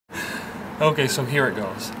Okay, so here it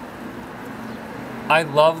goes. I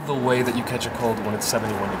love the way that you catch a cold when it's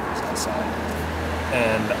 71 degrees outside.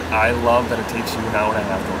 And I love that it takes you an hour and a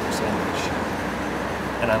half to order a sandwich.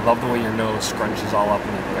 And I love the way your nose scrunches all up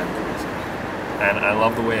when you think I'm crazy. And I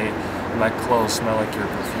love the way my clothes smell like your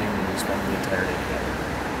perfume when we spend the entire day together.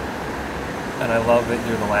 And I love that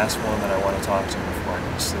you're the last one that I want to talk to before I go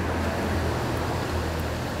to sleep at night.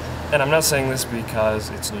 And I'm not saying this because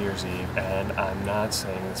it's New Year's Eve, and I'm not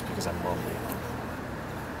saying this because I'm lonely.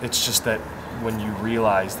 It's just that when you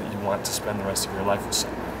realize that you want to spend the rest of your life with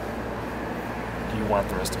someone, you want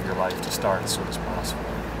the rest of your life to start as soon as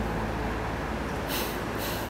possible.